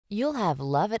You'll have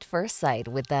love at first sight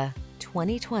with the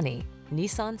 2020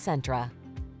 Nissan Sentra.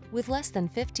 With less than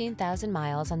 15,000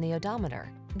 miles on the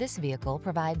odometer, this vehicle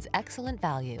provides excellent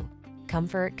value.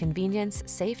 Comfort, convenience,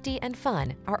 safety, and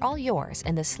fun are all yours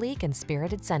in the sleek and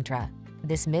spirited Sentra.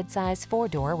 This midsize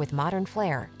four-door with modern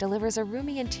flair delivers a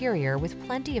roomy interior with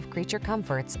plenty of creature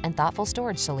comforts and thoughtful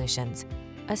storage solutions,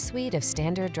 a suite of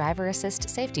standard driver assist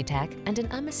safety tech, and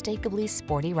an unmistakably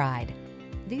sporty ride.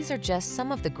 These are just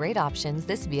some of the great options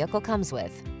this vehicle comes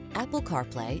with: Apple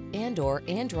CarPlay and/or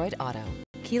Android Auto,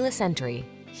 keyless entry,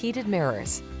 heated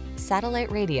mirrors,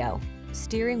 satellite radio,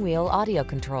 steering wheel audio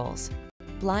controls,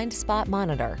 blind spot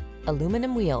monitor,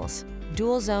 aluminum wheels,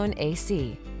 dual zone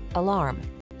AC, alarm,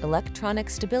 electronic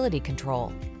stability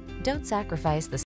control. Don't sacrifice the